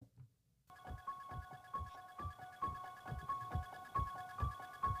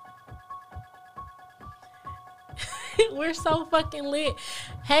We're so fucking lit.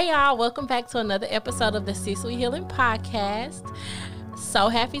 Hey, y'all. Welcome back to another episode of the Cecily Healing Podcast. So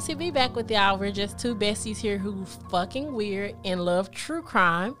happy to be back with y'all. We're just two besties here who fucking weird and love true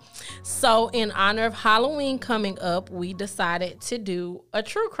crime. So in honor of Halloween coming up, we decided to do a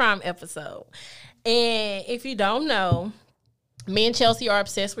true crime episode. And if you don't know, me and Chelsea are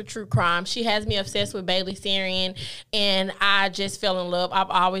obsessed with true crime. She has me obsessed with Bailey Sarian, and I just fell in love.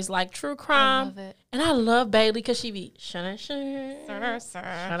 I've always liked true crime. I love it. And I love Bailey because she be and she's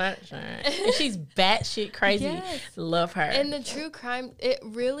batshit crazy. Yes. Love her. And the true crime, it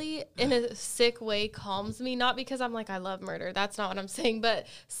really, in a sick way, calms me. Not because I'm like, I love murder. That's not what I'm saying. But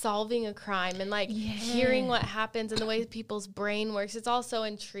solving a crime and like hearing what happens and the way people's brain works. It's also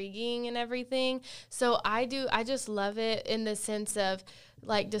intriguing and everything. So I just love it in the sense of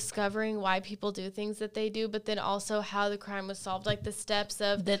like discovering why people do things that they do, but then also how the crime was solved, like the steps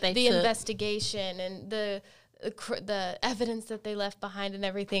of the investigation and the evidence that they left behind and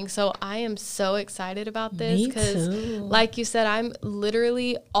everything. So I am so excited about this because, like you said, I'm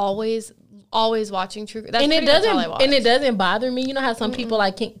literally always watching true. That's and it doesn't bother me. You know how some people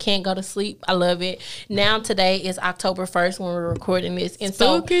like can't go to sleep. I love it. Now today is October 1st when we're recording this, and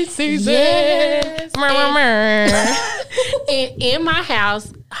spooky season. Yes, and in my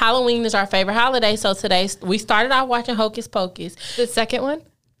house, Halloween is our favorite holiday. So today we started out watching Hocus Pocus, the second one.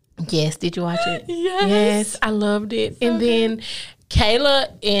 Yes, did you watch it? Yes, I loved it. So and then Kayla,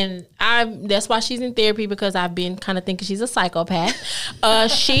 and that's why she's in therapy, because I've been kind of thinking she's a psychopath.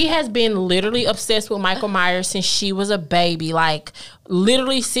 She has been literally obsessed with Michael Myers since she was a baby. Like,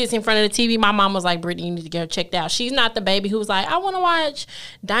 literally sits in front of the TV. My mom was like, Brittany, you need to get her checked out. She's not the baby who was like, I want to watch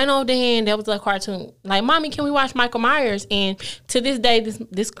Dino Dan. That was a cartoon. Like, Mommy, can we watch Michael Myers? And to this day,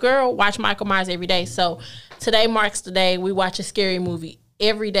 this girl watch Michael Myers every day. So today marks the day we watch a scary movie.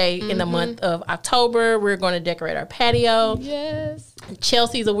 Every day in the month of October. We're going to decorate our patio. Yes.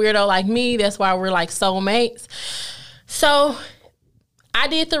 Chelsea's a weirdo like me. That's why we're like soulmates. So I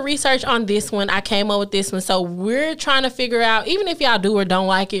did the research on this one. I came up with this one. So we're trying to figure out, even if y'all do or don't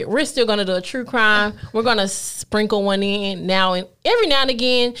like it, we're still going to do a true crime. We're going to sprinkle one in every now and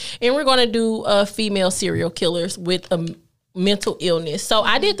again. And we're going to do female serial killers with a mental illness. So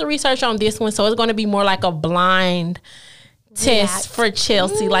I did the research on this one. So it's going to be more like a blind test for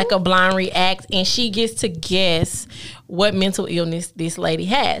Chelsea, like a blind react, and she gets to guess what mental illness this lady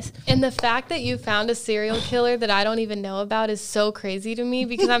has. And the fact that you found a serial killer that I don't even know about is so crazy to me,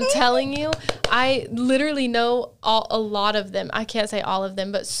 because I'm telling you, I literally know a lot of them. I can't say all of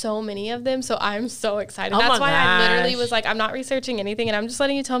them, but so many of them. So I'm so excited. That's why I literally was like, I'm not researching anything, and I'm just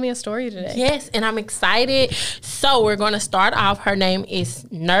letting you tell me a story today. Yes, and I'm excited. So we're going to start off. Her name is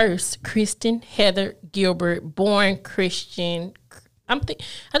Nurse Kristen Heather Gilbert, born Christian. I think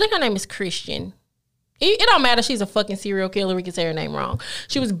her name is Christian. It don't matter. She's a fucking serial killer. We can say her name wrong.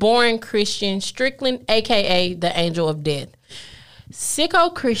 She was born Christian Strickland, a.k.a. the Angel of Death.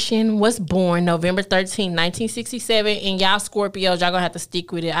 Sicko Christian was born November 13, 1967. And y'all Scorpios, y'all going to have to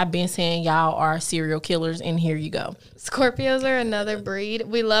stick with it. I've been saying y'all are serial killers, and here you go. Scorpios are another breed.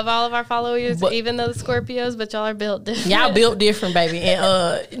 We love all of our followers, even though the Scorpios, but y'all are built different. Y'all built different, baby.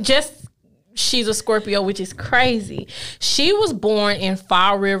 And she's a Scorpio, which is crazy. She was born in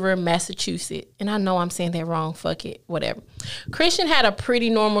Fall River, Massachusetts. And I know I'm saying that wrong. Fuck it. Whatever. Christian had a pretty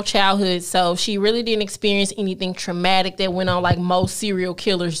normal childhood, so she really didn't experience anything traumatic that went on like most serial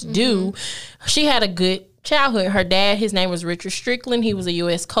killers do. She had a good childhood. Her dad, his name was Richard Strickland. He was a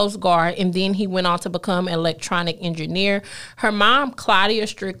U.S. Coast Guard, and then he went on to become an electronic engineer. Her mom, Claudia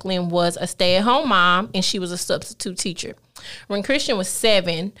Strickland, was a stay-at-home mom, and she was a substitute teacher. When Christian was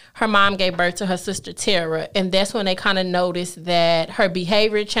 7, her mom gave birth to her sister Tara, and that's when they kind of noticed that her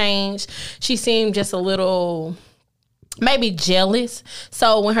behavior changed. She seemed just a little maybe jealous.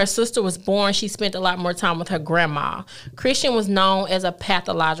 So when her sister was born, she spent a lot more time with her grandma. Christian was known as a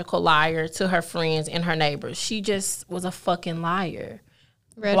pathological liar to her friends and her neighbors. She just was a fucking liar.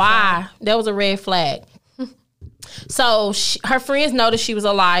 Red flag. That was a red flag. So her friends noticed she was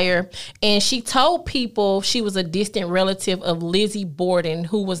a liar, and she told people she was a distant relative of Lizzie Borden,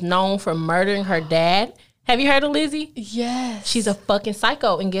 who was known for murdering her dad. Have you heard of Lizzie? Yes. She's a fucking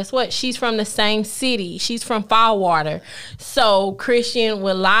psycho, and guess what? She's from the same city. She's from Fallwater. So Christian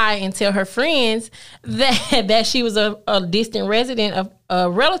would lie and tell her friends that she was a distant resident of a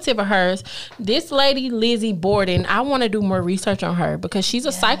relative of hers. This lady, Lizzie Borden, I want to do more research on her because she's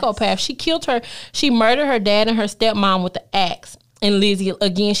a psychopath. She killed her. She murdered her dad and her stepmom with the axe. And Lizzie,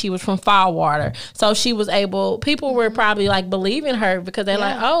 again, she was from Fallwater. So she was able, people were probably like believing her because they're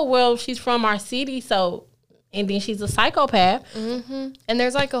like, oh, well, she's from our city, so And then she's a psychopath. Mm-hmm. And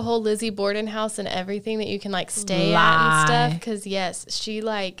there's like a whole Lizzie Borden house and everything that you can like stay at and stuff. Because yes, she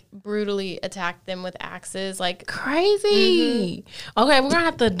like brutally attacked them with axes, like crazy. Mm-hmm. Okay, we're gonna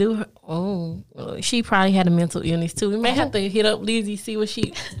have to do her. Oh, she probably had a mental illness too. We may have to hit up Lizzie, see what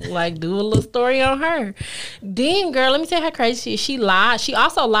she like, do a little story on her. Then, girl, let me tell you how crazy she is. She lied. She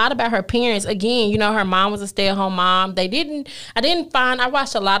also lied about her parents. Again, you know, her mom was a stay-at-home mom. I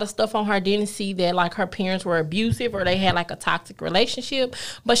watched a lot of stuff on her. Didn't see that like her parents were abusive or they had like a toxic relationship,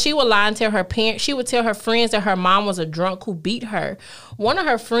 but she would lie and tell her parents. She would tell her friends that her mom was a drunk who beat her. One of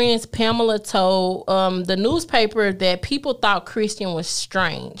her friends, Pamela, told the newspaper that people thought Christian was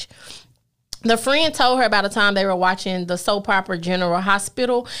strange. The friend told her about a time they were watching the soap opera General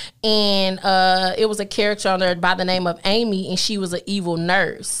Hospital, and it was a character on there by the name of Amy, and she was an evil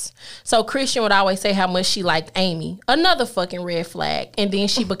nurse. So Christian would always say how much she liked Amy. Another fucking red flag. And then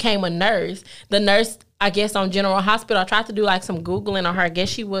she became a nurse. The nurse, I guess, on General Hospital, I tried to do like some Googling on her. I guess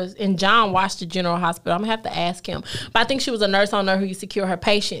she was, and John watched the General Hospital. I'm going to have to ask him. But I think she was a nurse on there who used to cure her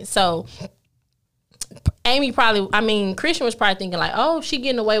patients. So Christian was probably thinking like, oh, she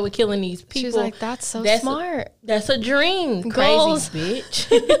getting away with killing these people. She's like, that's smart. That's a dream. Goals. Crazy bitch.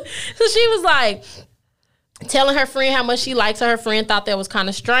 So she was like telling her friend how much she likes her. Her friend thought that was kind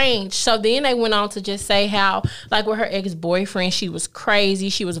of strange. So then they went on to just say how, like with her ex-boyfriend, she was crazy.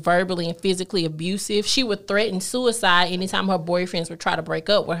 She was verbally and physically abusive. She would threaten suicide anytime her boyfriends would try to break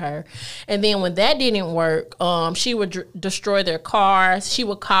up with her. And then when that didn't work, she would destroy their cars. She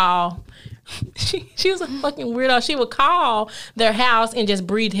would call... She was a fucking weirdo. She would call their house and just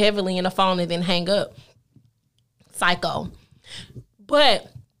breathe heavily in the phone and then hang up. Psycho.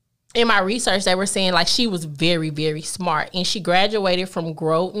 But in my research, they were saying like she was very, very smart, and she graduated from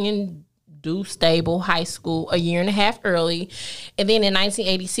Groton Stable High School a year and a half early. And then in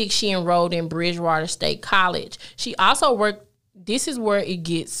 1986, she enrolled in Bridgewater State College. She also worked. This is where it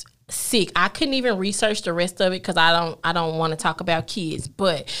gets sick. I couldn't even research the rest of it because I don't want to talk about kids,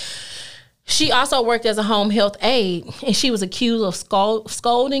 but she also worked as a home health aide, and she was accused of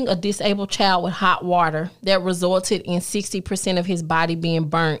scolding a disabled child with hot water that resulted in 60% of his body being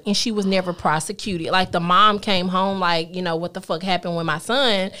burnt, and she was never prosecuted. Like, the mom came home like, you know, what the fuck happened with my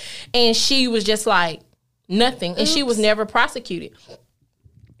son? And she was just like, nothing. And she was never prosecuted.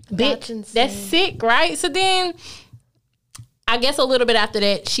 Bitch, that's sick, right? So then... I guess a little bit after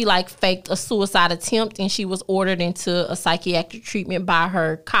that, she like faked a suicide attempt, and she was ordered into a psychiatric treatment by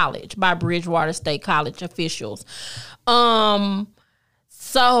her college, by Bridgewater State College officials. So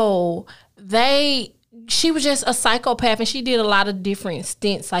she was just a psychopath, and she did a lot of different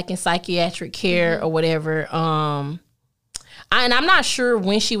stints, like in psychiatric care or whatever. And I'm not sure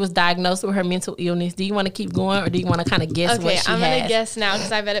when she was diagnosed with her mental illness. Do you want to keep going, or do you want to kind of guess what she has? Okay, I'm going to guess now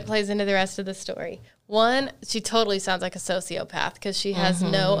because I bet it plays into the rest of the story. One, she totally sounds like a sociopath because she has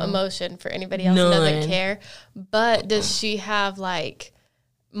no emotion for anybody else and doesn't care. But does she have like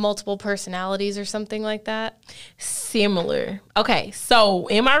multiple personalities or something like that? Similar. Okay, so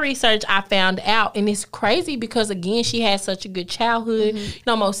in my research, I found out, and it's crazy because, again, she had such a good childhood. You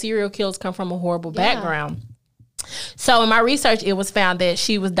know, most serial killers come from a horrible background. So in my research, it was found that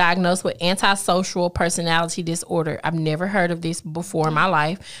she was diagnosed with antisocial personality disorder. I've never heard of this before in my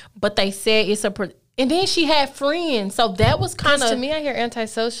life, but they said it's and then she had friends. So that was kind of... To me, I hear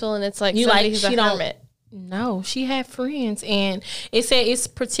antisocial, and it's like somebody who's a hermit. No, she had friends, and it said it's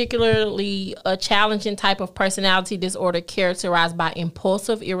particularly a challenging type of personality disorder characterized by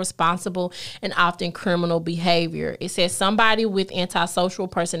impulsive, irresponsible, and often criminal behavior. It says somebody with antisocial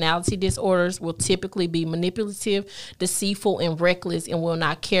personality disorders will typically be manipulative, deceitful, and reckless, and will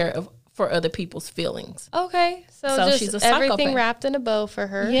not care for other people's feelings. Okay, so just she's a everything wrapped in a bow for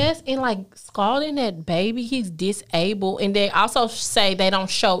her. Yes, and like scalding that baby, he's disabled, and they also say they don't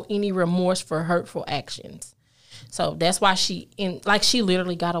show any remorse for hurtful actions. So that's why she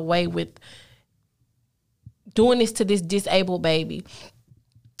literally got away with doing this to this disabled baby.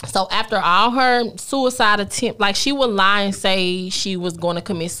 So after all her suicide attempt, like she would lie and say she was going to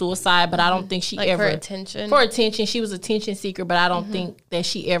commit suicide, but I don't think she ever... For attention? For attention. She was an attention seeker, but I don't think that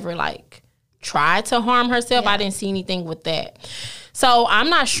she ever like tried to harm herself. I didn't see anything with that. So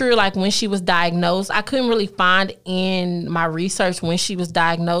I'm not sure like when she was diagnosed. I couldn't really find in my research when she was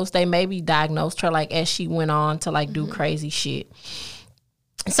diagnosed. They maybe diagnosed her like as she went on to like do crazy shit.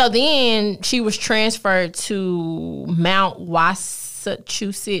 So then she was transferred to Mount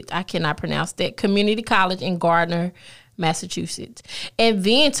Massachusetts, I cannot pronounce that, Community College in Gardner, Massachusetts, and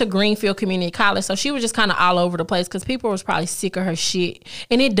then to Greenfield Community College. So she was just kind of all over the place because people was probably sick of her shit.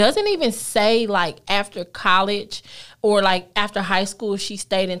 And it doesn't even say like after college or like after high school she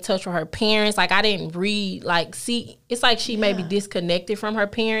stayed in touch with her parents. Like I didn't read, like, see, it's like she maybe disconnected from her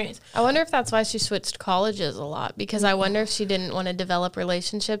parents. I wonder if that's why she switched colleges a lot, because I wonder if she didn't want to develop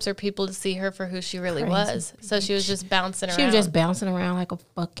relationships or people to see her for who she really was. So she was just bouncing around. She was just bouncing around like a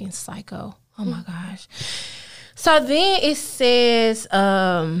fucking psycho. Oh my gosh. So then it says,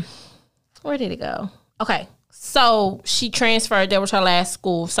 where did it go? Okay. So she transferred. That was her last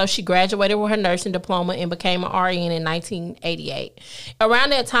school. So she graduated with her nursing diploma and became an RN in 1988. Around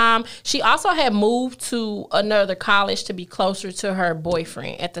that time, she also had moved to another college to be closer to her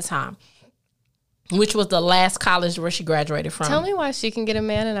boyfriend at the time, which was the last college where she graduated from. Tell me why she can get a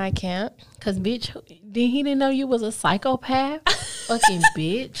man and I can't. Because, bitch, he didn't know you was a psychopath? Fucking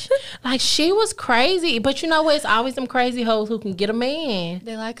bitch. Like, she was crazy. But you know what? It's always them crazy hoes who can get a man.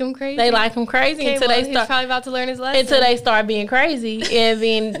 They like him crazy. They like him crazy Okay, until well, they he's start. probably about to learn his lesson. Until they start being crazy, and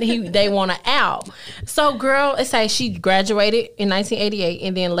then they want to out. So, girl, it's like she graduated in 1988,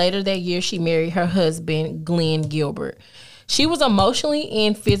 and then later that year she married her husband, Glenn Gilbert. She was emotionally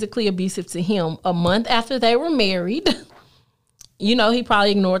and physically abusive to him. A month after they were married, you know, he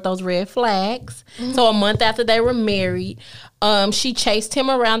probably ignored those red flags. Mm-hmm. So a month after they were married, she chased him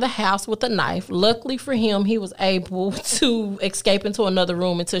around the house with a knife. Luckily for him, he was able to escape into another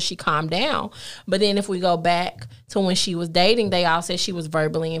room until she calmed down. But then if we go back to when she was dating, they all said she was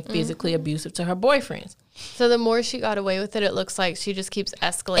verbally and physically abusive to her boyfriends. So the more she got away with it, it looks like she just keeps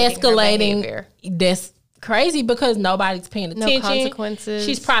escalating her behavior. That's crazy because nobody's paying attention. No consequences.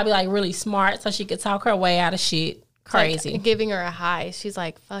 She's probably like really smart, so she could talk her way out of shit. Crazy. Like giving her a high. She's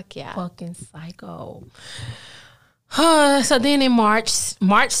like, fuck yeah. Fucking psycho. So then in March 6,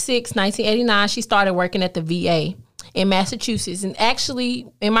 1989, she started working at the VA in Massachusetts. And actually,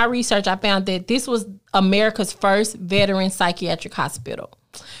 in my research, I found that this was America's first veteran psychiatric hospital.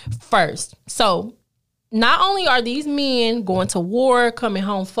 First. So not only are these men going to war, coming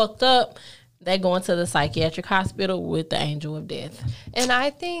home fucked up, they going to the psychiatric hospital with the angel of death. And I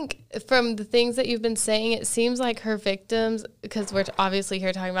think from the things that you've been saying, it seems like her victims, because we're obviously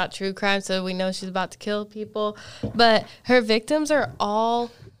here talking about true crime, so we know she's about to kill people, but her victims are all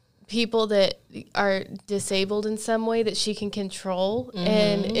people that are disabled in some way that she can control. Mm-hmm.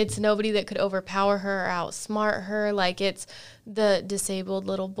 And it's nobody that could overpower her or outsmart her. Like, it's the disabled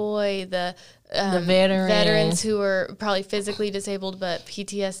little boy, the veterans who are probably physically disabled but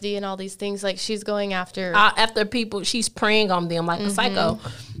PTSD and all these things. Like, she's going after people. She's preying on them like a psycho.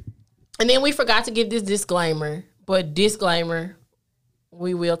 And then we forgot to give this disclaimer, but disclaimer,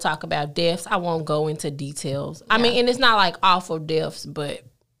 we will talk about deaths. I won't go into details. I mean, and it's not like awful deaths, but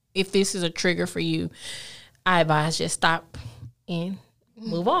if this is a trigger for you, I advise just stop and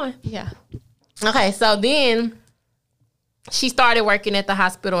move on. Yeah. Okay, so then she started working at the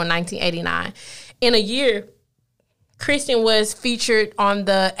hospital in 1989. In a year, Kristen was featured on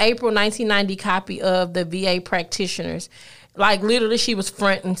the April 1990 copy of the VA Practitioners. Like, literally, she was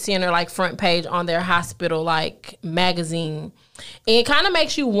front and center, like front page on their hospital, like, magazine. And it kind of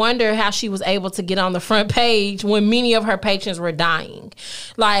makes you wonder how she was able to get on the front page when many of her patients were dying.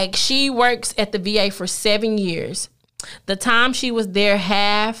 Like, she works at the VA for 7 years. The time she was there,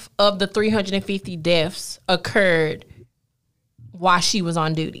 half of the 350 deaths occurred while she was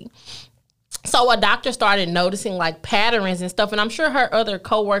on duty. So a doctor started noticing like patterns and stuff, and I'm sure her other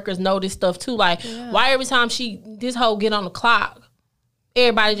coworkers noticed stuff too. Like, why every time this hoe get on the clock,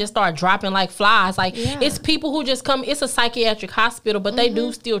 everybody just start dropping like flies. Like, it's people who just come. It's a psychiatric hospital, but they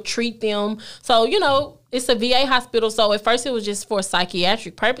do still treat them. So, you know, it's a VA hospital. So at first it was just for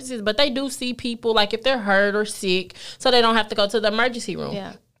psychiatric purposes, but they do see people like if they're hurt or sick, so they don't have to go to the emergency room.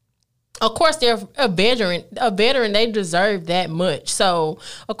 Yeah. Of course, they're a veteran, they deserve that much. So,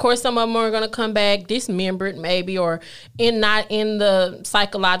 of course, some of them are going to come back dismembered maybe or not in the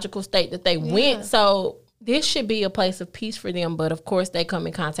psychological state that they went. So, this should be a place of peace for them. But, of course, they come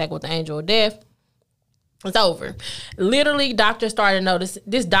in contact with the angel of death. It's over. Literally,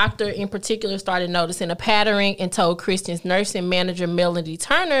 this doctor in particular started noticing a pattern and told Kristen's nursing manager, Melody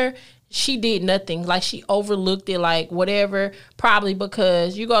Turner, she did nothing. Like, she overlooked it, like, whatever. Probably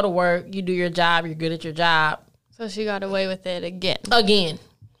because you go to work, you do your job, you're good at your job. So she got away with it again.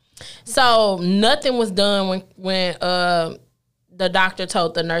 So nothing was done when the doctor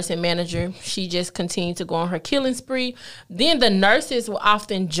told the nursing manager. She just continued to go on her killing spree. Then the nurses will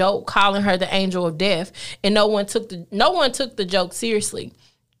often joke, calling her the angel of death, and no one took the joke seriously.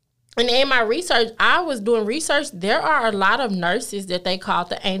 And in my research, I was doing research. There are a lot of nurses that they call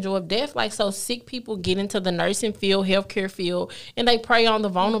the angel of death. Like, so sick people get into the nursing field, healthcare field, and they prey on the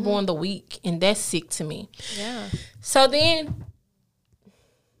vulnerable and the weak. And that's sick to me. Yeah. So then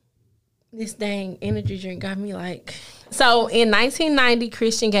this dang energy drink got me like... So in 1990,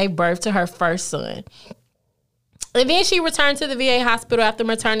 Christian gave birth to her first son. And then she returned to the VA hospital after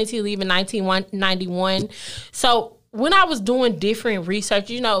maternity leave in 1991. So when I was doing different research,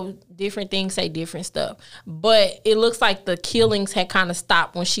 you know, different things say different stuff. But it looks like the killings had kind of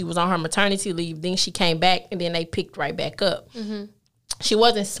stopped when she was on her maternity leave. Then she came back, and then they picked right back up. Mm-hmm. She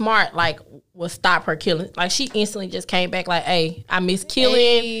wasn't smart, like, will stop her killing. Like, she instantly just came back like, hey, I miss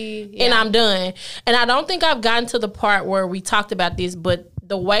killing, and I'm done. And I don't think I've gotten to the part where we talked about this, but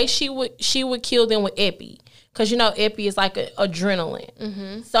the way she would kill them with epi. Because, you know, epi is like adrenaline.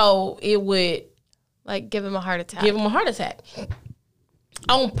 Mm-hmm. So it would... Like, give him a heart attack. Give him a heart attack.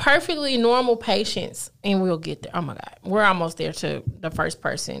 On perfectly normal patients, and we'll get there. Oh, my God. We're almost there to the first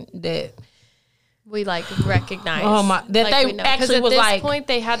person that... We, like, recognize. Oh, my... That like they actually was like... At this point,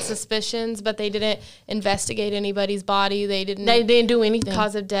 they had suspicions, but they didn't investigate anybody's body. They didn't do anything.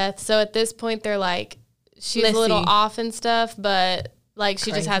 Cause of death. So, at this point, they're like, she's a little off and stuff, but, like,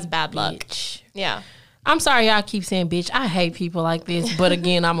 she just has bad luck. Yeah. I'm sorry y'all keep saying bitch. I hate people like this. But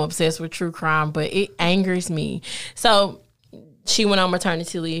again, I'm obsessed with true crime. But it angers me. So she went on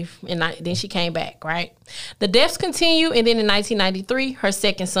maternity leave. And then she came back, right? The deaths continue. And then in 1993, her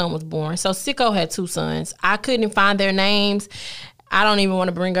second son was born. So Sicko had 2 sons. I couldn't find their names. I don't even want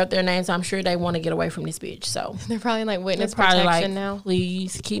to bring up their names. I'm sure they want to get away from this bitch. So they're probably like witness protection now.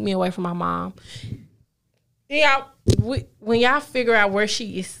 Please keep me away from my mom. Yeah, when y'all figure out where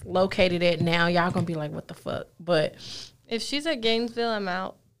she is located at now, y'all gonna be like, what the fuck? But if she's at Gainesville, I'm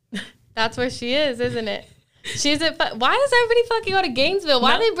out. That's where she is, isn't it? She's at... Why does everybody fucking go to Gainesville?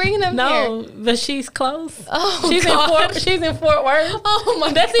 Why are they bringing them here? No, but she's close. Oh, she's in Fort Worth. Oh,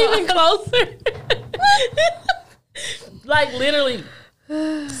 my That's God. even closer. Like, literally,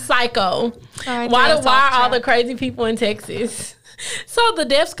 psycho. Why are all the crazy people in Texas? So the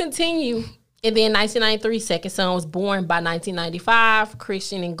deaths continue. And then 1993, second son was born. By 1995,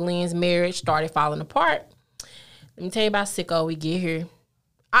 Christian and Glenn's marriage started falling apart. Let me tell you about Sicko. We get here.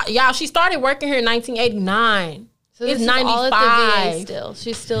 Y'all, she started working here in 1989. So it's 95. All at the VA still.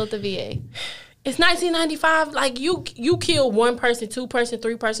 She's still at the VA. It's 1995. Like, you kill 1 person, 2 person,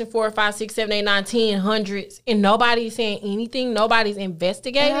 3 person, 4, 5, 6, 7, 8, 9, 10, hundreds, and nobody's saying anything. Nobody's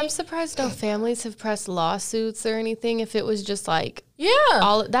investigating. And I'm surprised no families have pressed lawsuits or anything. If it was just like,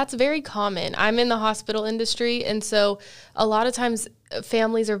 that's very common. I'm in the hospital industry, and so a lot of times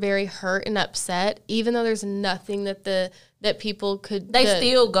families are very hurt and upset, even though there's nothing that people could... They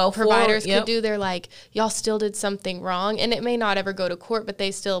still go for providers could do. They're like, y'all still did something wrong. And it may not ever go to court, but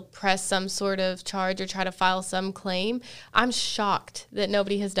they still press some sort of charge or try to file some claim. I'm shocked that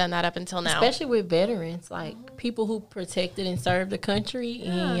nobody has done that up until now. Especially with veterans, like people who protected and served the country,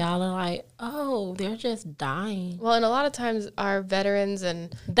 and y'all are like, oh, they're just dying. Well, and a lot of times our veterans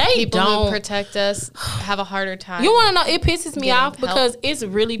and people who protect us have a harder time. You want to know, it pisses me off because it's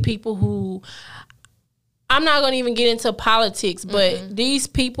really people who... I'm not going to even get into politics, but these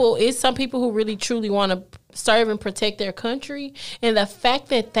people, it's some people who really truly want to serve and protect their country. And the fact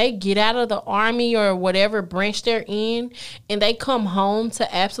that they get out of the army or whatever branch they're in and they come home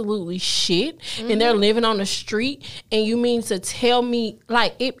to absolutely shit and they're living on the street, and you mean to tell me,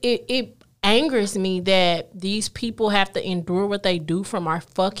 like, it angers me that these people have to endure what they do from our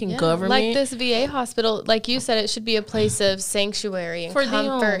fucking government. Like this VA hospital, like you said, it should be a place of sanctuary and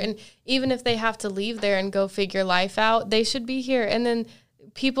comfort. And even if they have to leave there and go figure life out, they should be here. And then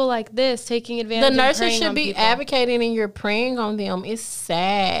people like this taking advantage of the nurses should be advocating, and you're preying on them. It's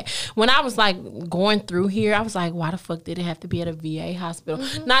sad. When I was like going through here, I was like, why the fuck did it have to be at a VA hospital?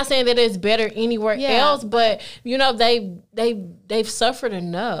 Not saying that it's better anywhere else, but you know, they've suffered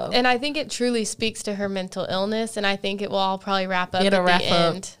enough. And I think it truly speaks to her mental illness, and I think it will all probably wrap up at the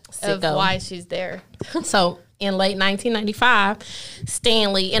end of why she's there. So in late 1995,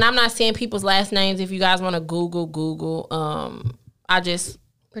 Stanley, and I'm not saying people's last names. If you guys want to Google, I just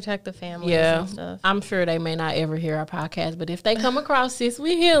protect the families and stuff. I'm sure they may not ever hear our podcast, but if they come across this,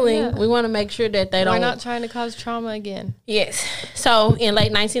 we healing. We want to make sure that they don't. We're not trying to cause trauma again. Yes. So in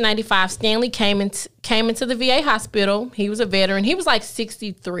late 1995, Stanley came into the VA hospital. He was a veteran. He was like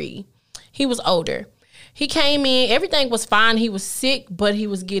 63. He was older. He came in. Everything was fine. He was sick, but he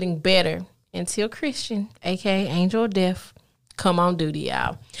was getting better until Christian, aka Angel of Death, come on duty,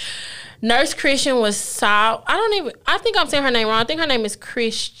 y'all. Nurse Christian was I think I'm saying her name wrong. I think her name is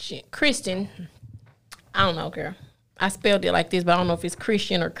Kristen. I don't know, girl. I spelled it like this, but I don't know if it's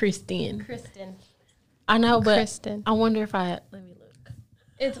Christian or Kristen. Kristen. I know, but Kristen. I wonder if let me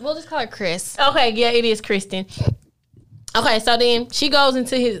look. We'll just call her Chris. Okay, yeah, it is Kristen. Okay, so then she goes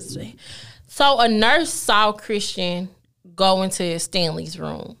into so a nurse saw Christian go into Stanley's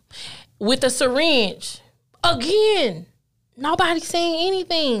room with a syringe. Again, nobody's saying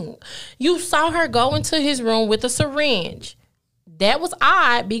anything. You saw her go into his room with a syringe. That was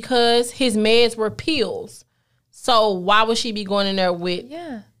odd because his meds were pills. So why would she be going in there with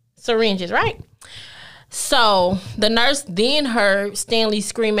syringes, right? So the nurse then heard Stanley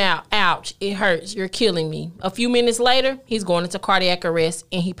scream out, "Ouch, it hurts, you're killing me." A few minutes later, he's going into cardiac arrest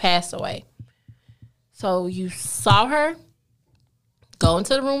and he passed away. So you saw her go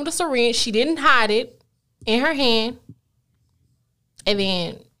into the room with a syringe. She didn't hide it in her hand. And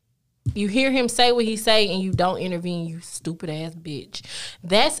then you hear him say what he say and you don't intervene, you stupid ass bitch.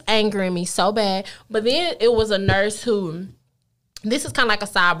 That's angering me so bad. But then it was a nurse who, this is kind of like a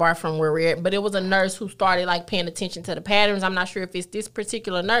sidebar from where we're at, but it was a nurse who started like paying attention to the patterns. I'm not sure if it's this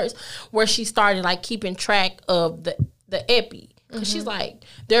particular nurse where she started like keeping track of the epi. Cause she's like,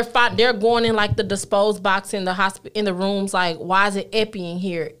 they're going in like the disposed box in the hospital, in the rooms. Like, why is it epi in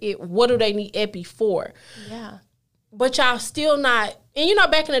here? What do they need epi for? Yeah. But y'all still not, and you know,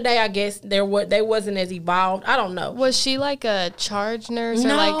 back in the day, I guess they wasn't as evolved. I don't know. Was she like a charge nurse or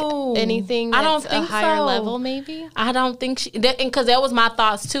like anything? That's I don't think a higher so. level, maybe. I don't think she. Because that was my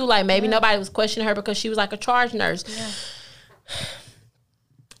thoughts too. Like maybe nobody was questioning her because she was like a charge nurse. Yeah.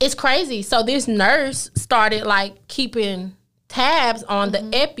 It's crazy. So this nurse started like keeping tabs on the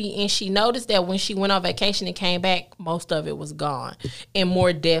epi, and she noticed that when she went on vacation and came back, most of it was gone, and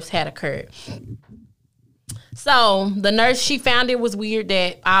more deaths had occurred. So the nurse, she found it was weird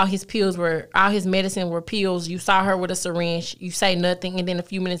that all his medicine were pills. You saw her with a syringe, you say nothing, and then a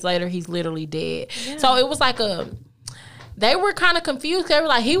few minutes later, he's literally dead. Yeah. So it was like they were kind of confused. They were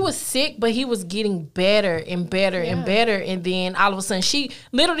like, he was sick, but he was getting better and better and better. And then all of a sudden, she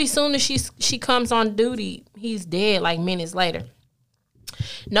literally, soon as she comes on duty, he's dead like minutes later.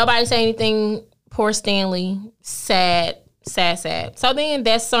 Nobody say anything. Poor Stanley. Sad. So then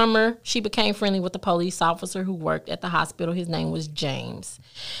that summer, she became friendly with the police officer who worked at the hospital. His name was James.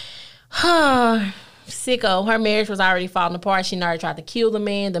 Sicko. Her marriage was already falling apart. She already tried to kill the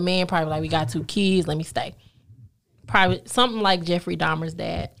man. The man probably like, we got 2 kids. Let me stay. Probably something like Jeffrey Dahmer's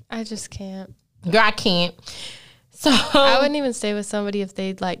dad. I just can't. Girl, I can't. So I wouldn't even stay with somebody if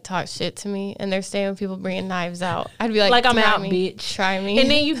they'd like talk shit to me and they're staying with people bringing knives out. I'd be like I'm out, me, bitch. Try me. And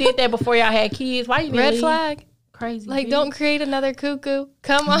then you did that before y'all had kids. Why you red flag? Crazy. Like, bitch. Don't create another cuckoo.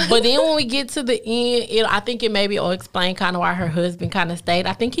 Come on. But then when we get to the end, I think it maybe will explain kind of why her husband kind of stayed.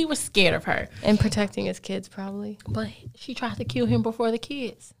 I think he was scared of her. And protecting his kids, probably. But she tried to kill him before the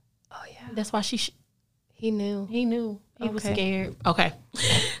kids. Oh, yeah. That's why he knew. He was scared. Okay.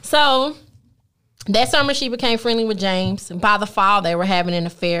 So that summer, she became friendly with James. And by the fall, they were having an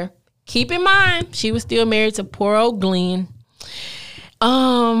affair. Keep in mind, she was still married to poor old Glenn.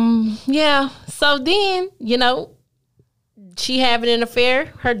 Yeah. So then, she having an affair.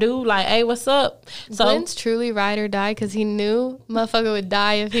 Her dude like, hey, what's up? So Glenn's truly ride or die because he knew motherfucker would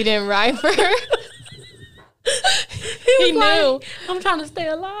die if he didn't ride for her. He knew. Like, I'm trying to stay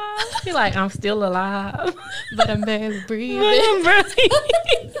alive. He like, I'm still alive. But I'm barely breathing.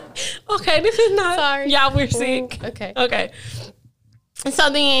 Okay, this is not. Sorry. Y'all, we're sick. Okay. And so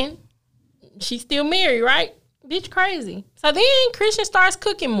then, she's still married, right? Bitch crazy. So then Christian starts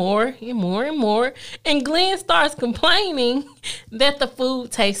cooking more and more and more. And Glenn starts complaining that the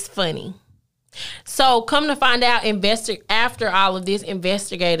food tastes funny. So come to find out, after all of this,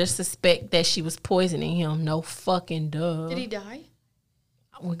 investigators suspect that she was poisoning him. No fucking duh. Did he die?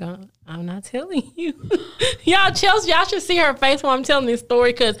 I'm not telling you. Y'all, Chelsea, y'all should see her face while I'm telling this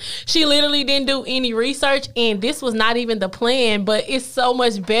story because she literally didn't do any research and this was not even the plan, but it's so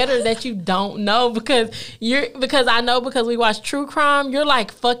much better that you don't know because I know because we watch true crime, you're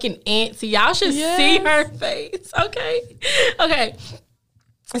like fucking antsy. Y'all should see her face. Okay.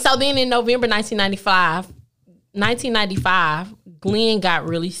 So then in November 1995, Glenn got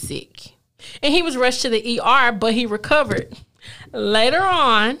really sick and he was rushed to the ER, but he recovered. Later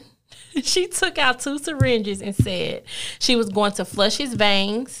on, she took out 2 syringes and said she was going to flush his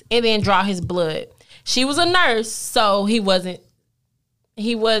veins and then draw his blood. She was a nurse, so he wasn't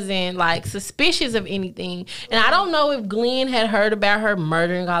like suspicious of anything. And I don't know if Glenn had heard about her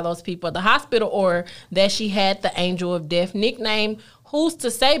murdering all those people at the hospital or that she had the Angel of Death nickname. Who's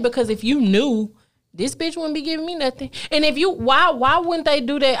to say? Because if you knew, this bitch wouldn't be giving me nothing. And if you, why wouldn't they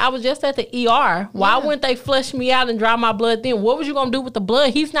do that? I was just at the ER. Why wouldn't they flush me out and draw my blood then? What was you gonna do with the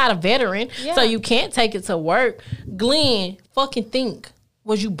blood? He's not a veteran, so you can't take it to work. Glenn, fucking think.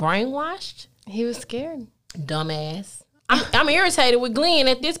 Was you brainwashed? He was scared. Dumbass. I'm irritated with Glenn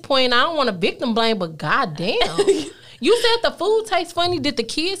at this point. I don't want to victim blame, but goddamn. You said the food tastes funny. Did the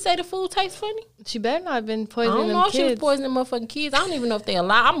kids say the food tastes funny? She better not have been I poisoning don't know if kids. she was poisoning motherfucking kids. I don't even know if they're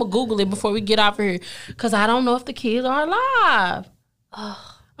alive. I'm going to Google it before we get off of here because I don't know if the kids are alive.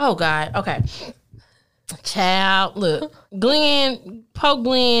 Oh, God. Okay. Child, look. Glenn, poor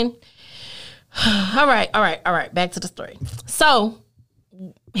Glenn. All right. Back to the story. So,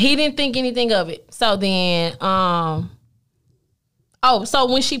 he didn't think anything of it. So then,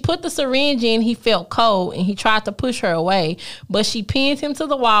 so when she put the syringe in, he felt cold and he tried to push her away, but she pinned him to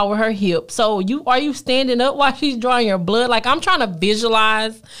the wall with her hip. So are you standing up while she's drawing your blood? Like, I'm trying to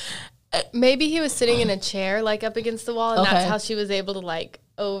visualize. Maybe he was sitting in a chair, like up against the wall, and that's how she was able to like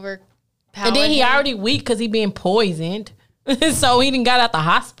overpower. And then he him. already weak because he being poisoned. So he didn't got out the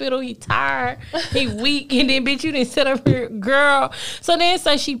hospital. He tired. He weak. And then, bitch, you didn't sit up here, girl. So then,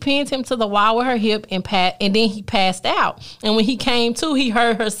 she pinned him to the wall with her hip and then he passed out. And when he came to, he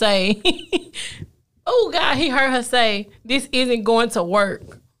heard her say, oh, God, he heard her say, this isn't going to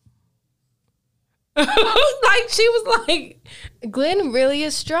work. Like, she was like. Glenn really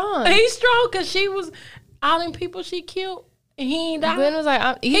is strong. He's strong because she was, all them people she killed. He ain't died. Glenn was like,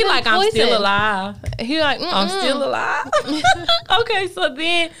 I'm still alive. He like, I'm still alive. Okay, so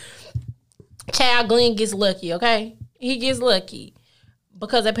then child Glenn gets lucky, okay? He gets lucky.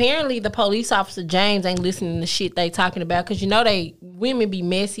 Because apparently the police officer, James, ain't listening to shit they talking about. Because, women be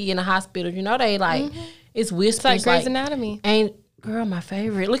messy in the hospital. They like, it's whispers. It's like Grey's Anatomy. Girl, my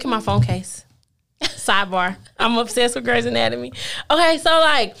favorite. Look at my phone case. Sidebar. I'm obsessed with Grey's Anatomy. Okay, so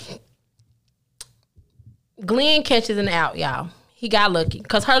like, Glenn catches an out, y'all. He got lucky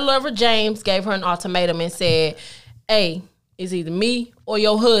because her lover, James, gave her an ultimatum and said, hey, it's either me or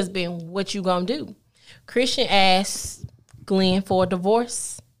your husband. What you gonna do? Christian asked Glenn for a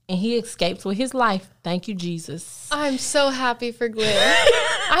divorce, and he escapes with his life. Thank you, Jesus. I'm so happy for Glenn.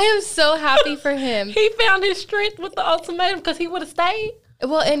 I am so happy for him. He found his strength with the ultimatum because he would have stayed.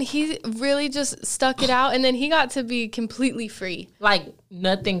 Well, and he really just stuck it out, and then he got to be completely free. Like,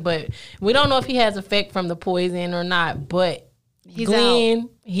 nothing but, we don't know if he has effect from the poison or not, but Glenn,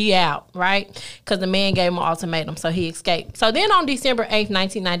 he out, right? Because the man gave him an ultimatum, so he escaped. So then on December 8th,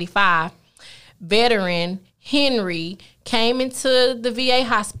 1995, veteran Henry came into the VA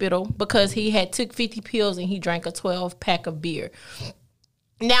hospital because he had took 50 pills and he drank a 12-pack of beer.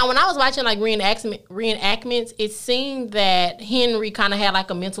 Now, when I was watching like reenactments, it seemed that Henry kind of had like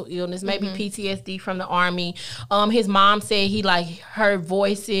a mental illness, maybe PTSD from the Army. His mom said he like heard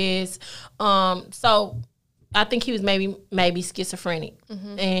voices. So I think he was maybe schizophrenic.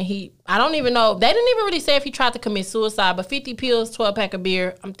 And I don't even know. They didn't even really say if he tried to commit suicide, but 50 pills, 12-pack of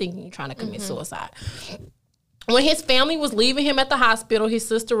beer, I'm thinking he's trying to commit suicide. When his family was leaving him at the hospital, his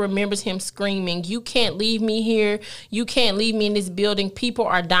sister remembers him screaming, "You can't leave me here. You can't leave me in this building. People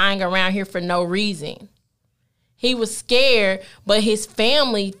are dying around here for no reason." He was scared, but his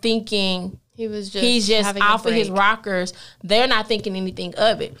family thinking he's just off of his rockers. They're not thinking anything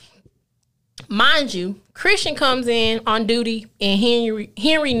of it. Mind you, Christian comes in on duty, and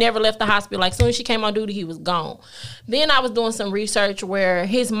Henry never left the hospital. Like, as soon as she came on duty, he was gone. Then I was doing some research where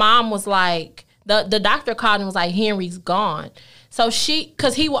his mom was like, the doctor called and was like, Henry's gone. So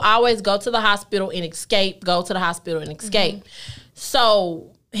because he would always go to the hospital and escape, go to the hospital and escape.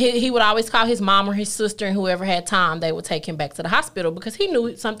 So he would always call his mom or his sister, and whoever had time, they would take him back to the hospital because he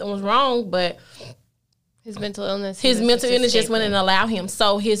knew something was wrong, but his mental illness just wouldn't allow him.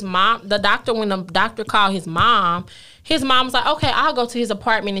 So when the doctor called his mom was like, okay, I'll go to his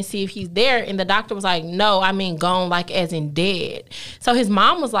apartment and see if he's there. And the doctor was like, no, I mean gone, like as in dead. So his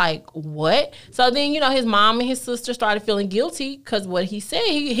mom was like, what? So then, his mom and his sister started feeling guilty because what he said,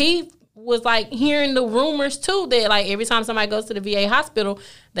 he was like hearing the rumors too that like every time somebody goes to the VA hospital,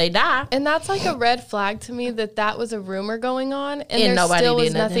 they die. And that's like a red flag to me that was a rumor going on, and there still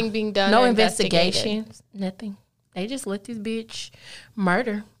was nothing being done. No investigations, nothing. They just let this bitch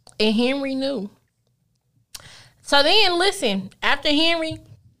murder, and Henry knew. So then, listen, after Henry,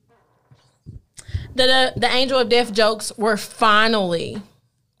 the angel of death jokes were finally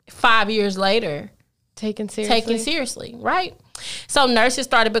 5 years later taken seriously, right? So nurses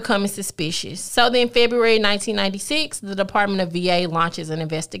started becoming suspicious. So then February 1996, the Department of VA launches an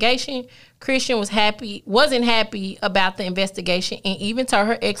investigation. Christian wasn't happy about the investigation, and even told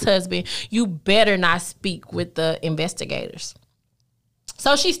her ex-husband, you better not speak with the investigators.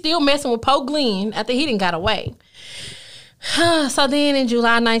 So she's still messing with Poe Glenn after he done got away. So then in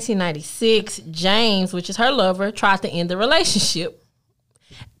July 1996, James, which is her lover, tried to end the relationship.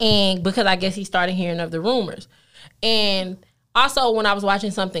 And because I guess he started hearing of the rumors. And also when I was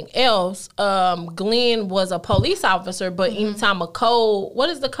watching something else, Glenn was a police officer, but anytime a code, what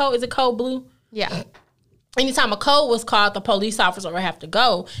is the code? Is it code blue? Yeah. Anytime a code was called, the police officer would have to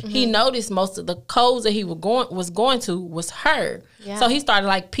go. He noticed most of the codes that he was going to was her. Yeah. So he started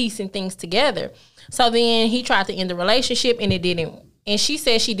like piecing things together. So then he tried to end the relationship and it didn't. And she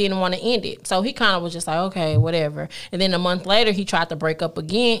said she didn't want to end it. So he kind of was just like, okay, whatever. And then a month later, he tried to break up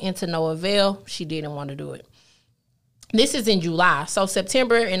again, and to no avail. She didn't want to do it. This is in July. So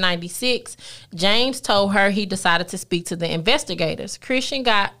September in 96, James told her he decided to speak to the investigators. Kristen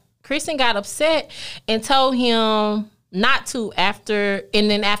got upset and told him not to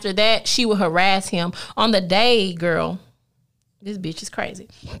and then after that, she would harass him. On the day, girl, this bitch is crazy.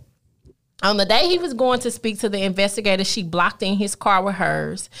 On the day he was going to speak to the investigator, she blocked in his car with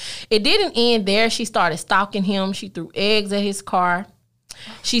hers. It didn't end there. She started stalking him. She threw eggs at his car.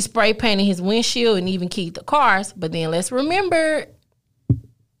 She spray painted his windshield and even keyed the cars. But then let's remember,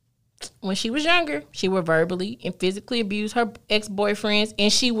 when she was younger, she would verbally and physically abuse her ex-boyfriends,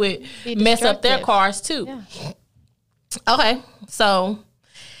 and she would mess up their cars too. Yeah. Okay, so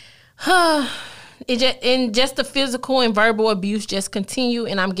just the physical and verbal abuse just continue,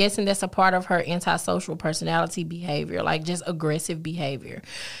 and I'm guessing that's a part of her antisocial personality behavior, like just aggressive behavior.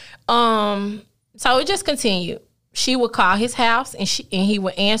 So it just continued. She would call his house and he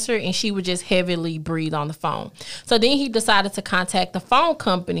would answer, and she would just heavily breathe on the phone. So then he decided to contact the phone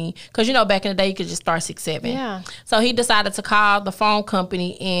company because, back in the day, you could just start 6-7. Yeah. So he decided to call the phone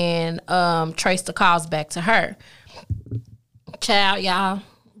company and trace the calls back to her. Child, y'all,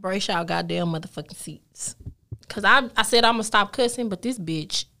 brace y'all goddamn motherfucking seats. Because I said I'm going to stop cussing, but this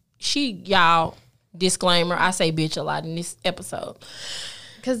bitch, y'all, disclaimer, I say bitch a lot in this episode.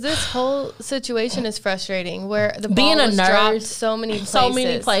 Because this whole situation is frustrating, where the ball was dropped so many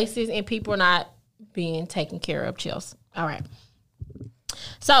places, and people are not being taken care of. Chills. All right.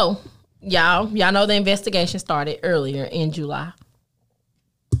 So y'all know the investigation started earlier in July.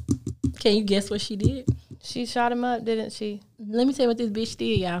 Can you guess what she did? She shot him up, didn't she? Let me tell you what this bitch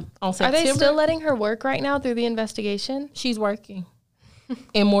did, y'all. On September, are they still letting her work right now through the investigation? She's working,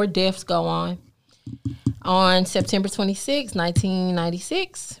 and more deaths go on. On September 26,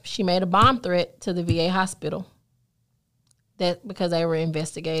 1996, she made a bomb threat to the VA hospital. That because they were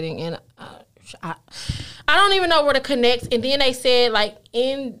investigating, and I don't even know where to connect. And then they said, like,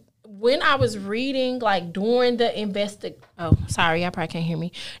 when I was reading, like, during the sorry, y'all probably can't hear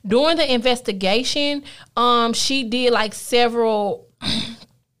me. During the investigation, she did like several.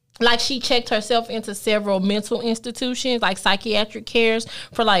 Like, she checked herself into several mental institutions, like psychiatric cares,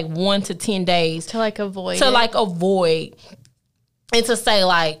 for like 1 to 10 days. To avoid. And to say,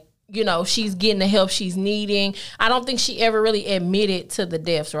 like, she's getting the help she's needing. I don't think she ever really admitted to the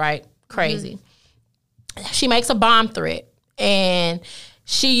deaths, right? Crazy. Mm-hmm. She makes a bomb threat, and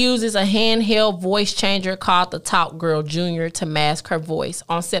she uses a handheld voice changer called the Talk Girl Jr. to mask her voice.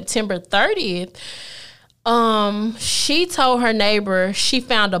 On September 30th, she told her neighbor she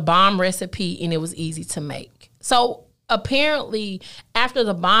found a bomb recipe and it was easy to make. So apparently after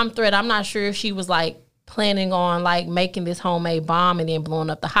the bomb threat, I'm not sure if she was like planning on like making this homemade bomb and then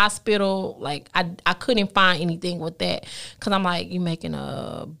blowing up the hospital. Like I couldn't find anything with that, because I'm like, you making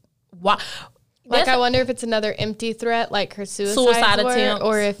a like, I wonder if it's another empty threat, like her suicide attempt,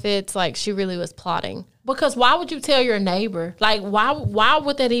 or if it's like she really was plotting. Because why would you tell your neighbor? Like, why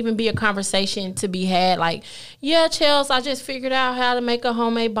would that even be a conversation to be had? Like, yeah, Chelsea, I just figured out how to make a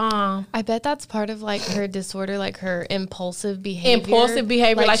homemade bomb. I bet that's part of like her disorder, like her impulsive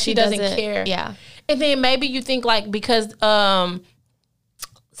behavior. Like she doesn't care. Yeah. And then maybe you think like because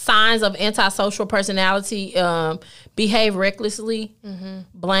signs of antisocial personality, behave recklessly,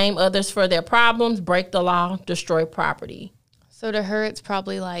 blame others for their problems, break the law, destroy property. So to her, it's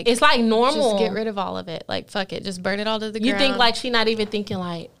probably like... It's like normal. Just get rid of all of it. Like, fuck it. Just burn it all to the ground. You think like she not even thinking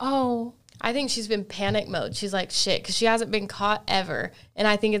like, oh... I think she's been panic mode. She's like, shit, because she hasn't been caught ever. And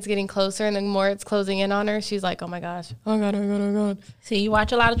I think it's getting closer, and the more it's closing in on her, she's like, oh my gosh. Oh God. See, you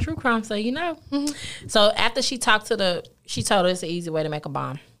watch a lot of true crime, so you know. Mm-hmm. So after she told her it's an easy way to make a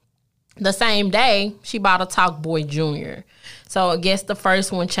bomb. The same day, she bought a Talk Boy Jr. So I guess the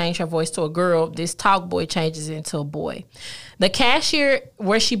first one changed her voice to a girl. This Talk Boy changes into a boy. The cashier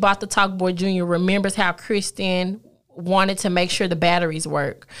where she bought the Talk Boy Jr. remembers how Kristen wanted to make sure the batteries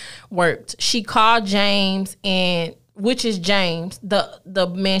worked. She called James, which is James,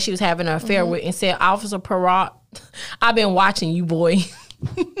 the man she was having an affair with, and said, Officer Perrault, I've been watching you, boy.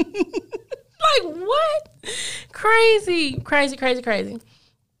 Like, what? Crazy.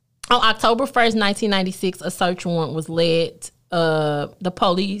 On October 1st, 1996, a search warrant led the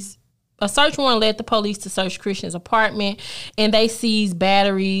police to search Christian's apartment, and they seized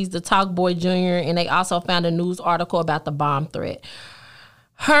batteries, the Talk Boy Jr., and they also found a news article about the bomb threat.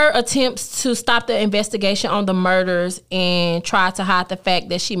 Her attempts to stop the investigation on the murders and try to hide the fact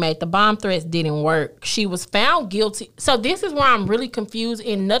that she made the bomb threats didn't work. She was found guilty. So this is where I'm really confused,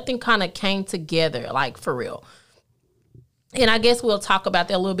 and nothing kind of came together, like, for real. And I guess we'll talk about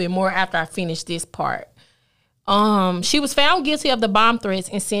that a little bit more after I finish this part. She was found guilty of the bomb threats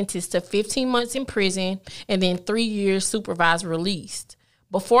and sentenced to 15 months in prison and then 3 years supervised released.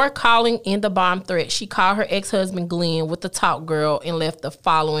 Before calling in the bomb threat, she called her ex-husband Glenn with the Talk Girl and left the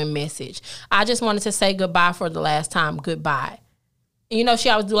following message. I just wanted to say goodbye for the last time. Goodbye. And you know, she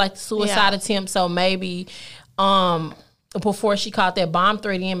always do like the suicide attempt, so maybe before she called that bomb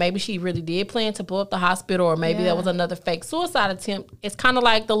threat in, maybe she really did plan to blow up the hospital, or maybe that was another fake suicide attempt. It's kind of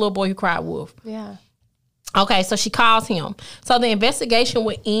like the little boy who cried wolf. Yeah. Okay, so she calls him. So the investigation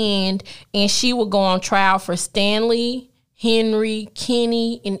would end, and she would go on trial for Stanley, Henry,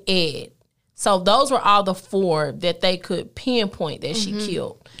 Kenny, and Ed. So those were all the 4 that they could pinpoint that she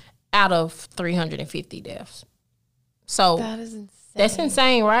killed out of 350 deaths. So that is insane. That's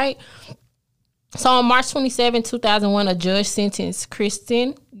insane, right? So on March 27, 2001, a judge sentenced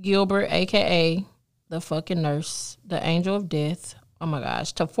Kristen Gilbert, a.k.a. the fucking nurse, the angel of death, oh my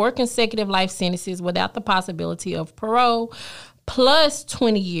gosh, to 4 consecutive life sentences without the possibility of parole, plus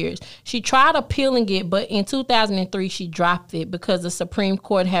 20 years. She tried appealing it, but in 2003, she dropped it because the Supreme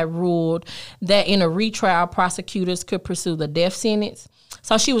Court had ruled that in a retrial, prosecutors could pursue the death sentence.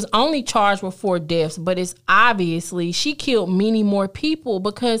 So she was only charged with 4 deaths, but it's obviously she killed many more people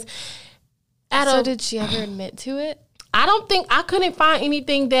because... So did she ever admit to it? I couldn't find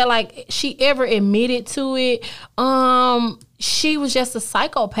anything that like she ever admitted to it. She was just a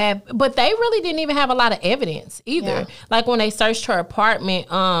psychopath, but they really didn't even have a lot of evidence either. Yeah. Like when they searched her apartment,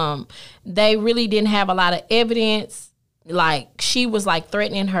 they really didn't have a lot of evidence. Like she was like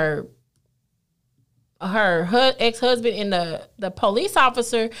threatening her ex-husband and the police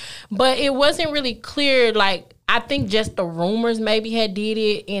officer, but it wasn't really clear. Like I think just the rumors maybe had did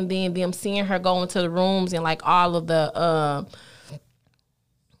it, and then them seeing her go into the rooms and like all of the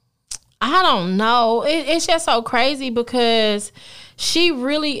I don't know. It's just so crazy because she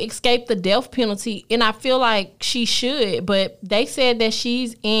really escaped the death penalty, and I feel like she should. But they said that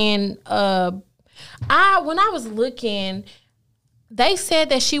she's in. When I was looking, they said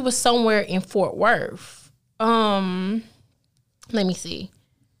that she was somewhere in Fort Worth. Let me see.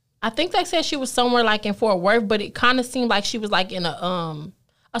 I think they said she was somewhere like in Fort Worth, but it kind of seemed like she was like in a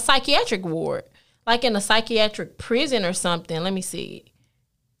psychiatric ward, like in a psychiatric prison or something. Let me see.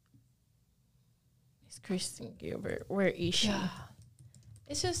 Kristen Gilbert, where is she? Yeah.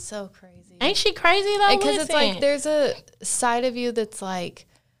 It's just so crazy. Ain't she crazy though? Because it's like there's a side of you that's like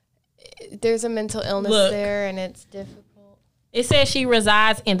there's a mental illness there, and it's difficult. It says she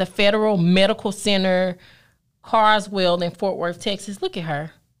resides in the Federal Medical Center, Carswell in Fort Worth, Texas. Look at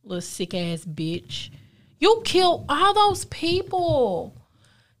her, little sick ass bitch. You killed all those people,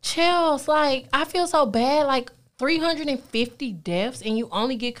 Chels. Like I feel so bad. Like 350 deaths and you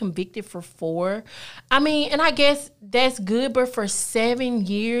only get convicted for 4. I mean, and I guess that's good, but for 7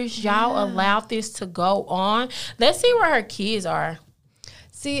 years, y'all allowed this to go on. Let's see where her kids are.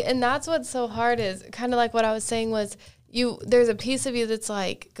 See, and that's what's so hard is kind of like what I was saying was there's a piece of you that's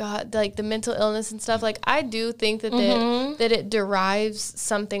like, God, like the mental illness and stuff. Like I do think that that it derives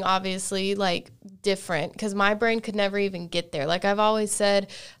something obviously like different, because my brain could never even get there. Like I've always said,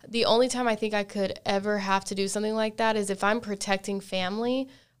 the only time I think I could ever have to do something like that is if I'm protecting family,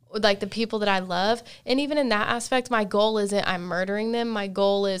 like the people that I love. And even in that aspect, my goal isn't I'm murdering them. My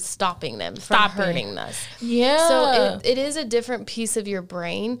goal is stopping them from hurting us. Yeah. So it is a different piece of your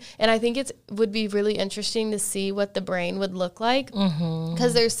brain. And I think it would be really interesting to see what the brain would look like.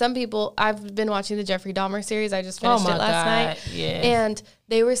 Because there's some people, I've been watching the Jeffrey Dahmer series. I just finished it last night. Yeah. And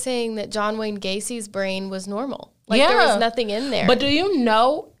they were saying that John Wayne Gacy's brain was normal. Like there was nothing in there. But do you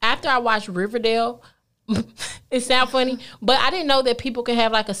know, after I watched Riverdale, it sounds funny, but I didn't know that people could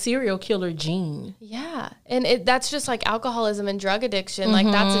have like a serial killer gene. Yeah. And that's just like alcoholism and drug addiction. Like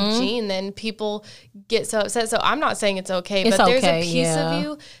that's a gene. Then people get so upset. So I'm not saying it's okay, but there's a piece of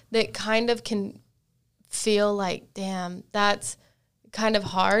you that kind of can feel like, damn, that's kind of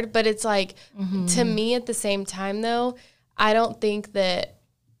hard. But it's like, to me at the same time though, I don't think that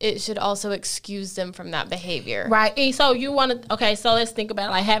it should also excuse them from that behavior. Right. And so you want to, okay, so let's think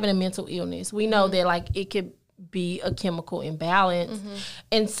about like having a mental illness. We know that like it could be a chemical imbalance.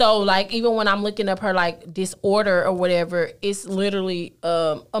 And so like even when I'm looking up her like disorder or whatever, it's literally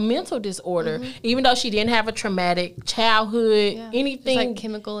a mental disorder. Even though she didn't have a traumatic childhood, anything it's like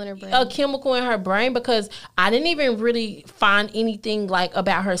chemical in her brain. A chemical in her brain, because I didn't even really find anything like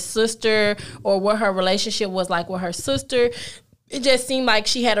about her sister or what her relationship was like with her sister. It just seemed like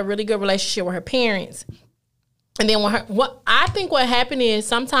she had a really good relationship with her parents. And then what I think what happened is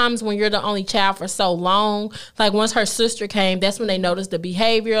sometimes when you're the only child for so long, like once her sister came, that's when they noticed the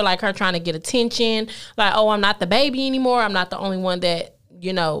behavior, like her trying to get attention, like, oh, I'm not the baby anymore. I'm not the only one that,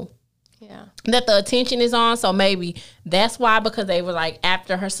 you know, that the attention is on. So maybe that's why, because they were like,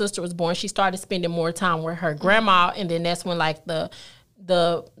 after her sister was born, she started spending more time with her grandma. And then that's when like the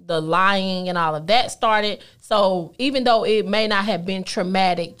lying and all of that started. So even though it may not have been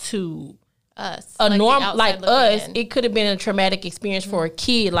traumatic to us, a normal like us, it could have been a traumatic experience for a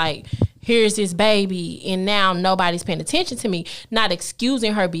kid. Like, here's this baby and now nobody's paying attention to me. Not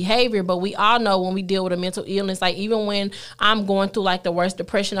excusing her behavior, but we all know when we deal with a mental illness, like even when I'm going through like the worst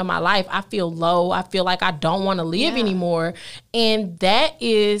depression of my life, I feel low. I feel like I don't want to live anymore. And that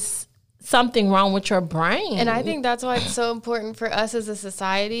is something wrong with your brain. And I think that's why it's so important for us as a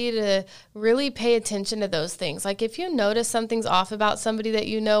society to really pay attention to those things. Like if you notice something's off about somebody that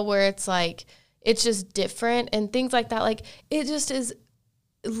you know, where it's like, it's just different and things like that, like it just is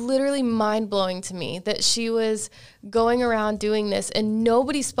literally mind-blowing to me that she was going around doing this and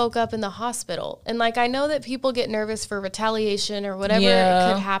nobody spoke up in the hospital. And like I know that people get nervous for retaliation or whatever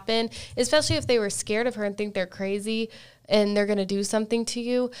could happen, especially if they were scared of her and think they're crazy and they're going to do something to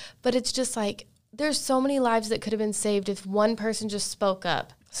you. But it's just like there's so many lives that could have been saved if one person just spoke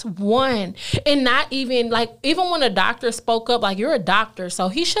up. One. And not even like, even when a doctor spoke up, like you're a doctor, so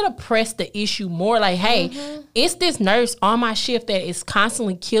he should have pressed the issue more. Like, hey, it's this nurse on my shift that is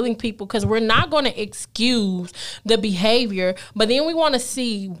constantly killing people, because we're not going to excuse the behavior, but then we want to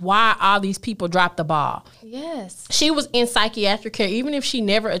see why all these people dropped the ball. Yes. She was in psychiatric care. Even if she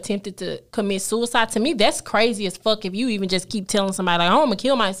never attempted to commit suicide, to me, that's crazy as fuck if you even just keep telling somebody, like, oh, I'm going to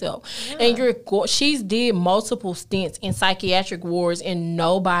kill myself. And she's did multiple stints in psychiatric wards and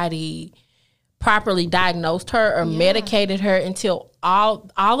nobody properly diagnosed her or medicated her until all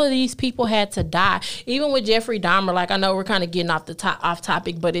of these people had to die. Even with Jeffrey Dahmer, like I know we're kind of getting off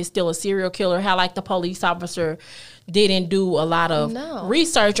topic, but it's still a serial killer. How like the police officer didn't do a lot of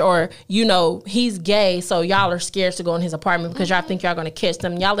research, or, you know, he's gay, so y'all are scared to go in his apartment because y'all think y'all going to catch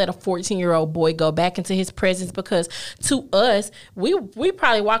them. Y'all let a 14-year-old boy go back into his presence, because to us, we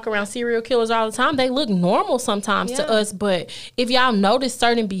probably walk around serial killers all the time. They look normal sometimes to us, but if y'all notice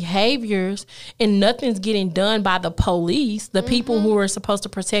certain behaviors and nothing's getting done by the police, the people who are supposed to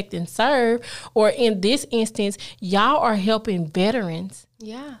protect and serve, or in this instance, y'all are helping veterans.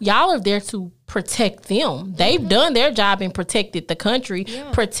 Yeah. Y'all are there to protect them. They've done their job and protected the country.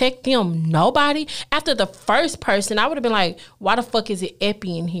 Protect them. Nobody. After the first person, I would have been like, why the fuck is it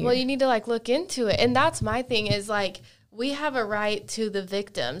Epi in here? Well, you need to like look into it. And that's my thing is like, we have a right to the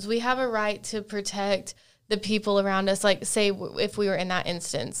victims. We have a right to protect the people around us. Like say if we were in that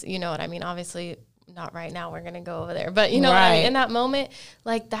instance, you know what I mean? Obviously not right now. We're going to go over there, but you know what I mean? In that moment,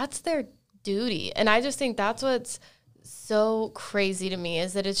 like that's their duty. And I just think that's what's so crazy to me,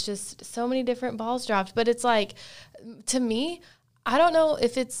 is that it's just so many different balls dropped. But it's like, to me, I don't know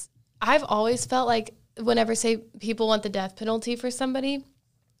if it's, I've always felt like whenever say people want the death penalty for somebody,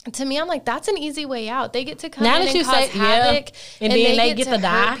 to me, I'm like, that's an easy way out. They get to come in and cause havoc, and then they get to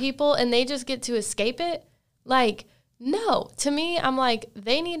die. People, and they just get to escape it. Like, no, to me, I'm like,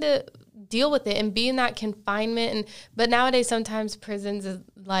 they need to deal with it and be in that confinement. But nowadays, sometimes prisons is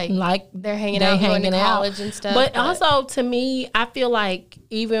like they're hanging out, going to college and stuff. But also, to me, I feel like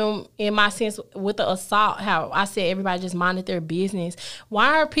even in my sense with the assault, how I said everybody just minded their business.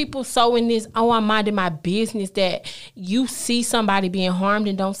 Why are people so in this, oh, I'm minding my business, that you see somebody being harmed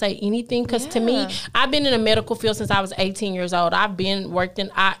and don't say anything? Because to me, I've been in the medical field since I was 18 years old. I've been working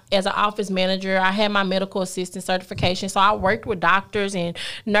as an office manager. I had my medical assistant certification. So I worked with doctors and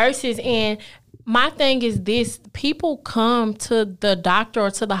nurses. And my thing is this, people come to the doctor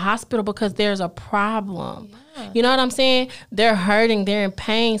or to the hospital because there's a problem. You know what I'm saying? They're hurting, they're in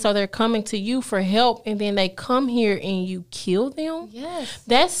pain, so they're coming to you for help, and then they come here and you kill them? Yes.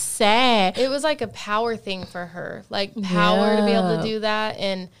 That's sad. It was like a power thing for her, like power to be able to do that.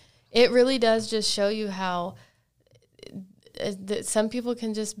 And it really does just show you how some people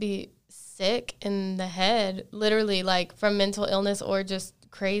can just be sick in the head, literally, like from mental illness or just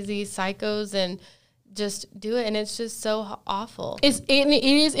crazy psychos, and just do it. And it's just so awful. It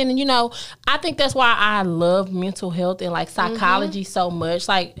is. And, you know, I think that's why I love mental health and like psychology so much.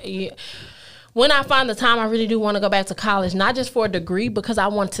 Like, when I find the time, I really do want to go back to college, not just for a degree, because I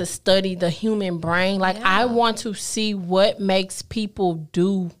want to study the human brain. Like, I want to see what makes people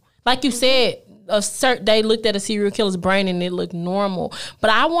do. Like you said, they looked at a serial killer's brain and it looked normal. But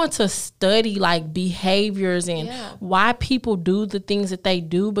I want to study, like, behaviors and why people do the things that they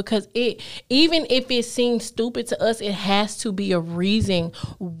do, because even if it seems stupid to us, it has to be a reason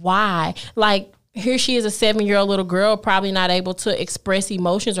why. Like, here she is, a 7-year-old little girl, probably not able to express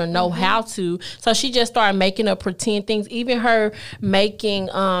emotions or know how to. So she just started making up pretend things. Even her making,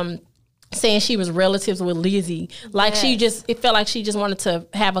 saying she was relatives with Lizzie. Like, it felt like she just wanted to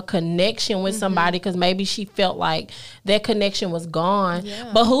have a connection with somebody, because maybe she felt like that connection was gone.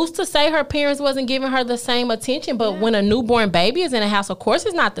 Yeah. But who's to say her parents wasn't giving her the same attention? But when a newborn baby is in a house, of course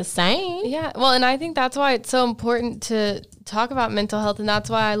it's not the same. Yeah, well, and I think that's why it's so important to talk about mental health, and that's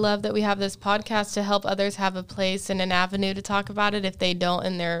why I love that we have this podcast to help others have a place and an avenue to talk about it if they don't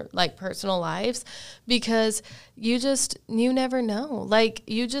in their, like, personal lives, because you never know. Like,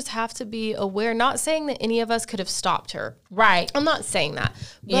 you just have to be aware. Not saying that any of us could have stopped her. Right. I'm not saying that.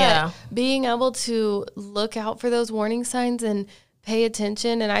 But being able to look out for those warning signs and pay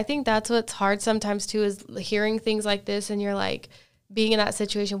attention. And I think that's what's hard sometimes too, is hearing things like this and you're like, being in that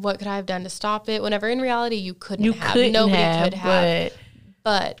situation, what could I have done to stop it? Whenever in reality, you couldn't have. Nobody could have.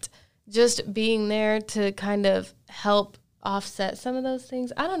 But just being there to kind of help offset some of those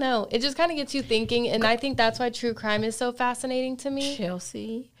things. I don't know. It just kind of gets you thinking. And I think that's why true crime is so fascinating to me.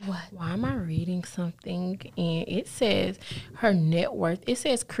 Chelsea, what? Why am I reading something? And it says her net worth. It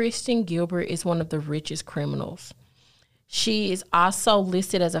says Kristen Gilbert is one of the richest criminals. She is also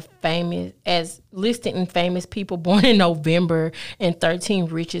listed listed in famous people born in November and 13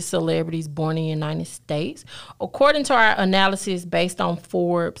 richest celebrities born in the United States. According to our analysis based on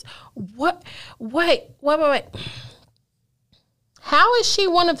Forbes, wait. How is she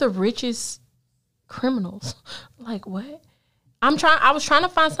one of the richest criminals? Like, what? I was trying to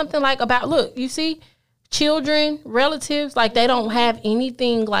find something like about, look, you see, children, relatives, like, they don't have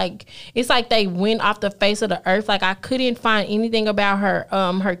anything, like, it's like they went off the face of the earth. Like, I couldn't find anything about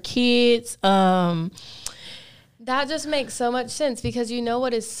her kids. That just makes so much sense, because you know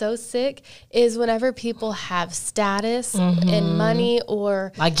what is so sick is whenever people have status and money,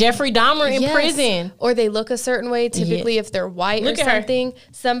 or like Jeffrey Dahmer in prison, or they look a certain way, typically if they're white or something,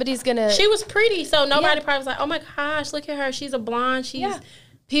 somebody's gonna. She was pretty, so nobody probably was like, oh my gosh, look at her, she's a blonde,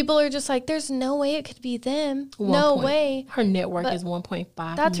 People are just like, there's no way it could be them. No way. Her net worth is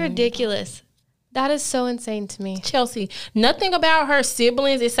 1.5. That's ridiculous. That is so insane to me. Chelsea, nothing about her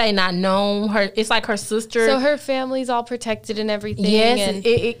siblings. It say not known. It's like her sister. So her family's all protected and everything. Yes,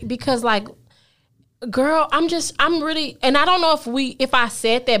 and because, like, girl, I'm really, and I don't know if I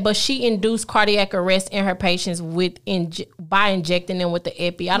said that, but she induced cardiac arrest in her patients by injecting them with the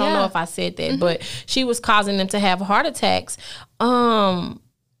epi. I don't know if I said that, but she was causing them to have heart attacks.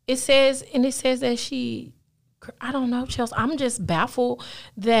 It says that I don't know, Chelsea. I'm just baffled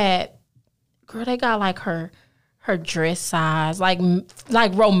that, girl, they got like her dress size, like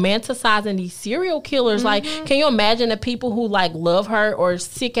romanticizing these serial killers. Like, can you imagine the people who, like, love her, or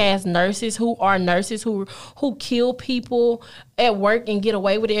sick ass nurses who kill people at work and get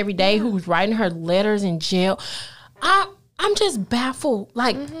away with it every day, who's writing her letters in jail? I'm just baffled.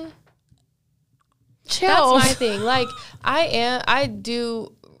 Like, Chelsea. That's my thing. Like, I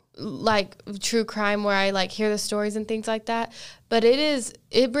do like true crime where I like hear the stories and things like that, but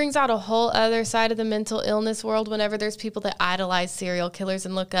it brings out a whole other side of the mental illness world whenever there's people that idolize serial killers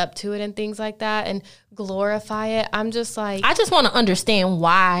and look up to it and things like that and glorify it. I'm just like, I just want to understand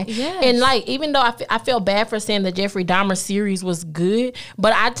why. Yes. And, like, even though I feel bad for saying the Jeffrey Dahmer series was good,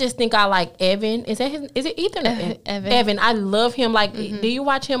 but I just think I like Evan. Is it Ethan? Evan. I love him. Like, do you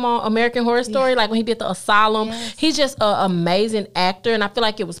watch him on American Horror Story? Yeah. Like, when he did the Asylum, he's just an amazing actor, and I feel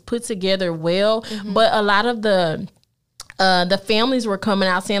like it was put together well. But a lot of the families were coming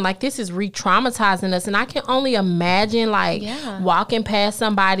out saying, like, this is re-traumatizing us. And I can only imagine, like, walking past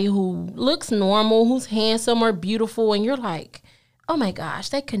somebody who looks normal, who's handsome or beautiful, and you're like, oh my gosh,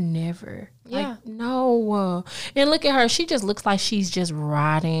 they could never. Like, no. And look at her. She just looks like she's just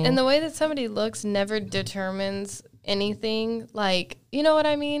rotting. And the way that somebody looks never determines anything. Like, you know what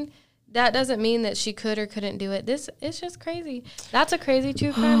I mean? That doesn't mean that she could or couldn't do it. It's just crazy. That's a crazy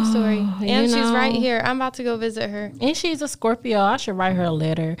true crime story. And she's right here. I'm about to go visit her. And she's a Scorpio. I should write her a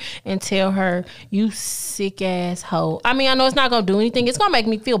letter and tell her, you sick ass hoe. I mean, I know it's not going to do anything. It's going to make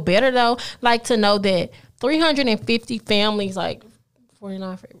me feel better, though. Like, to know that 350 families, like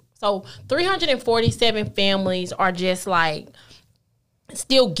 49. So 347 families are just, like,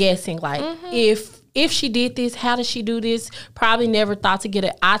 still guessing, like, if if she did this, how did she do this? Probably never thought to get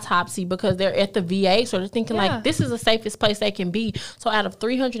an autopsy because they're at the VA. So they're thinking like, this is the safest place they can be. So out of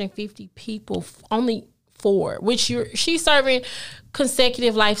 350 people, only 4, which she's serving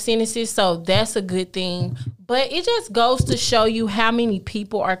consecutive life sentences, so that's a good thing. But it just goes to show you how many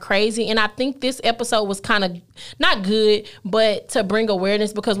people are crazy. And I think this episode was kind of not good, but to bring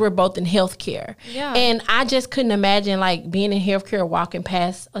awareness because we're both in healthcare. Yeah. And I just couldn't imagine like being in healthcare, walking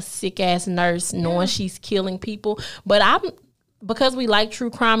past a sick ass nurse, knowing she's killing people. But because we like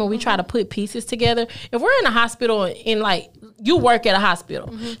true crime and we try to put pieces together, if we're in a hospital and like you work at a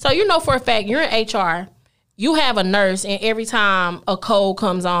hospital, so you know for a fact you're in HR, you have a nurse, and every time a code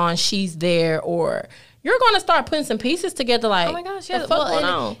comes on, she's there, or you're going to start putting some pieces together like, oh my gosh, yeah.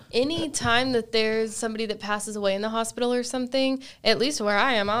 Well, any time that there's somebody that passes away in the hospital or something, at least where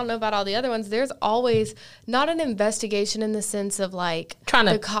I am, I don't know about all the other ones, there's always not an investigation in the sense of like trying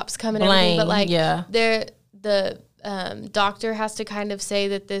to the cops come and everything, but like the doctor has to kind of say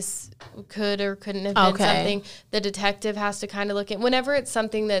that this could or couldn't have been something. The detective has to kind of look at whenever it's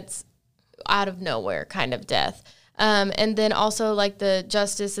something that's out of nowhere kind of death. And then also like the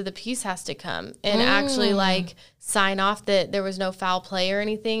justice of the peace has to come and actually like sign off that there was no foul play or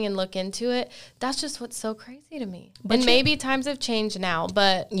anything and look into it. That's just what's so crazy to me. But and maybe times have changed now,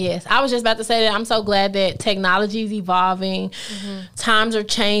 but yes, I was just about to say that I'm so glad that technology is evolving. Times are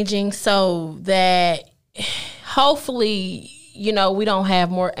changing so that hopefully, you know, we don't have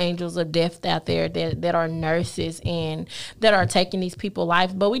more angels of death out there that are nurses and that are taking these people's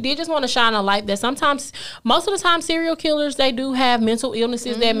lives. But we did just want to shine a light that sometimes, most of the time, serial killers, they do have mental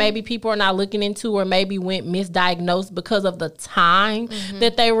illnesses that maybe people are not looking into or maybe went misdiagnosed because of the time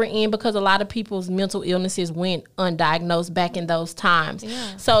that they were in, because a lot of people's mental illnesses went undiagnosed back in those times.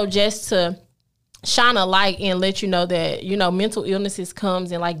 Yeah. So just to shine a light and let you know that, you know, mental illnesses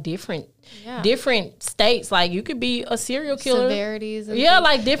comes in like different states. Like you could be a serial killer, severities and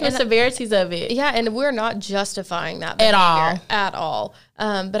like different severities of it. Yeah, and we're not justifying that at all.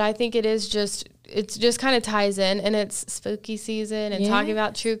 But I think it just kind of ties in, and it's spooky season and talking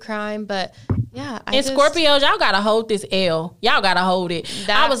about true crime. But yeah, Scorpios, y'all gotta hold this L. Y'all gotta hold it.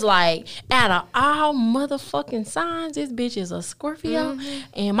 I was like, out of all motherfucking signs, this bitch is a Scorpio.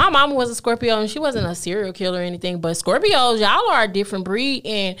 And my mama was a Scorpio, and she wasn't a serial killer or anything. But Scorpios, y'all are a different breed.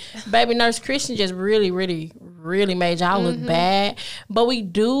 And baby nurse Christian just really, really, really made y'all look bad. But we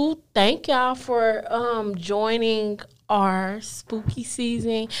do thank y'all for joining our spooky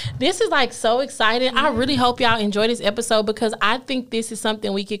season. This is like so exciting. I really hope y'all enjoy this episode because I think this is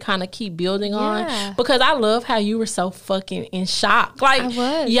something we could kind of keep building on, because I love how you were so fucking in shock. Like, I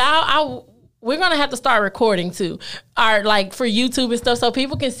was. We're gonna have to start recording too, like for YouTube and stuff, so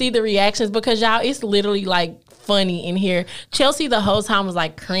people can see the reactions, because y'all, it's literally like funny in here. Chelsea the whole time was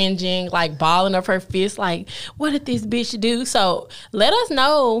like cringing, like balling up her fist, like, what did this bitch do? So let us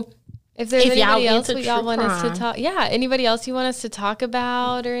know if there's anybody else y'all want us to talk. Yeah, anybody else you want us to talk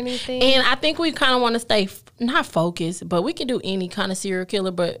about or anything. And I think we kind of want to stay not focused, but we can do any kind of serial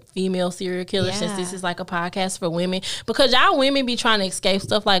killer, but female serial killer, since this is like a podcast for women, because y'all women be trying to escape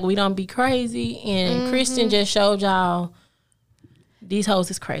stuff like we don't be crazy, and Kristen just showed y'all these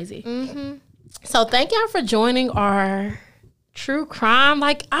hoes is crazy. So thank y'all for joining our true crime.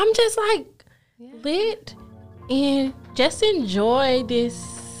 Like, I'm just like lit, and just enjoy this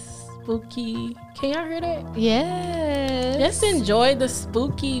spooky. Can y'all hear that? Yes. Just enjoy the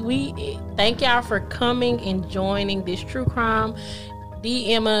spooky. We thank y'all for coming and joining this true crime.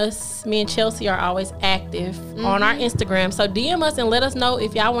 DM us. Me and Chelsea are always active on our Instagram. So DM us and let us know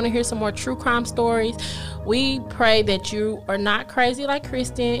if y'all want to hear some more true crime stories. We pray that you are not crazy like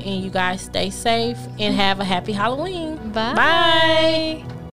Kristen, and you guys stay safe and have a happy Halloween. Bye. Bye.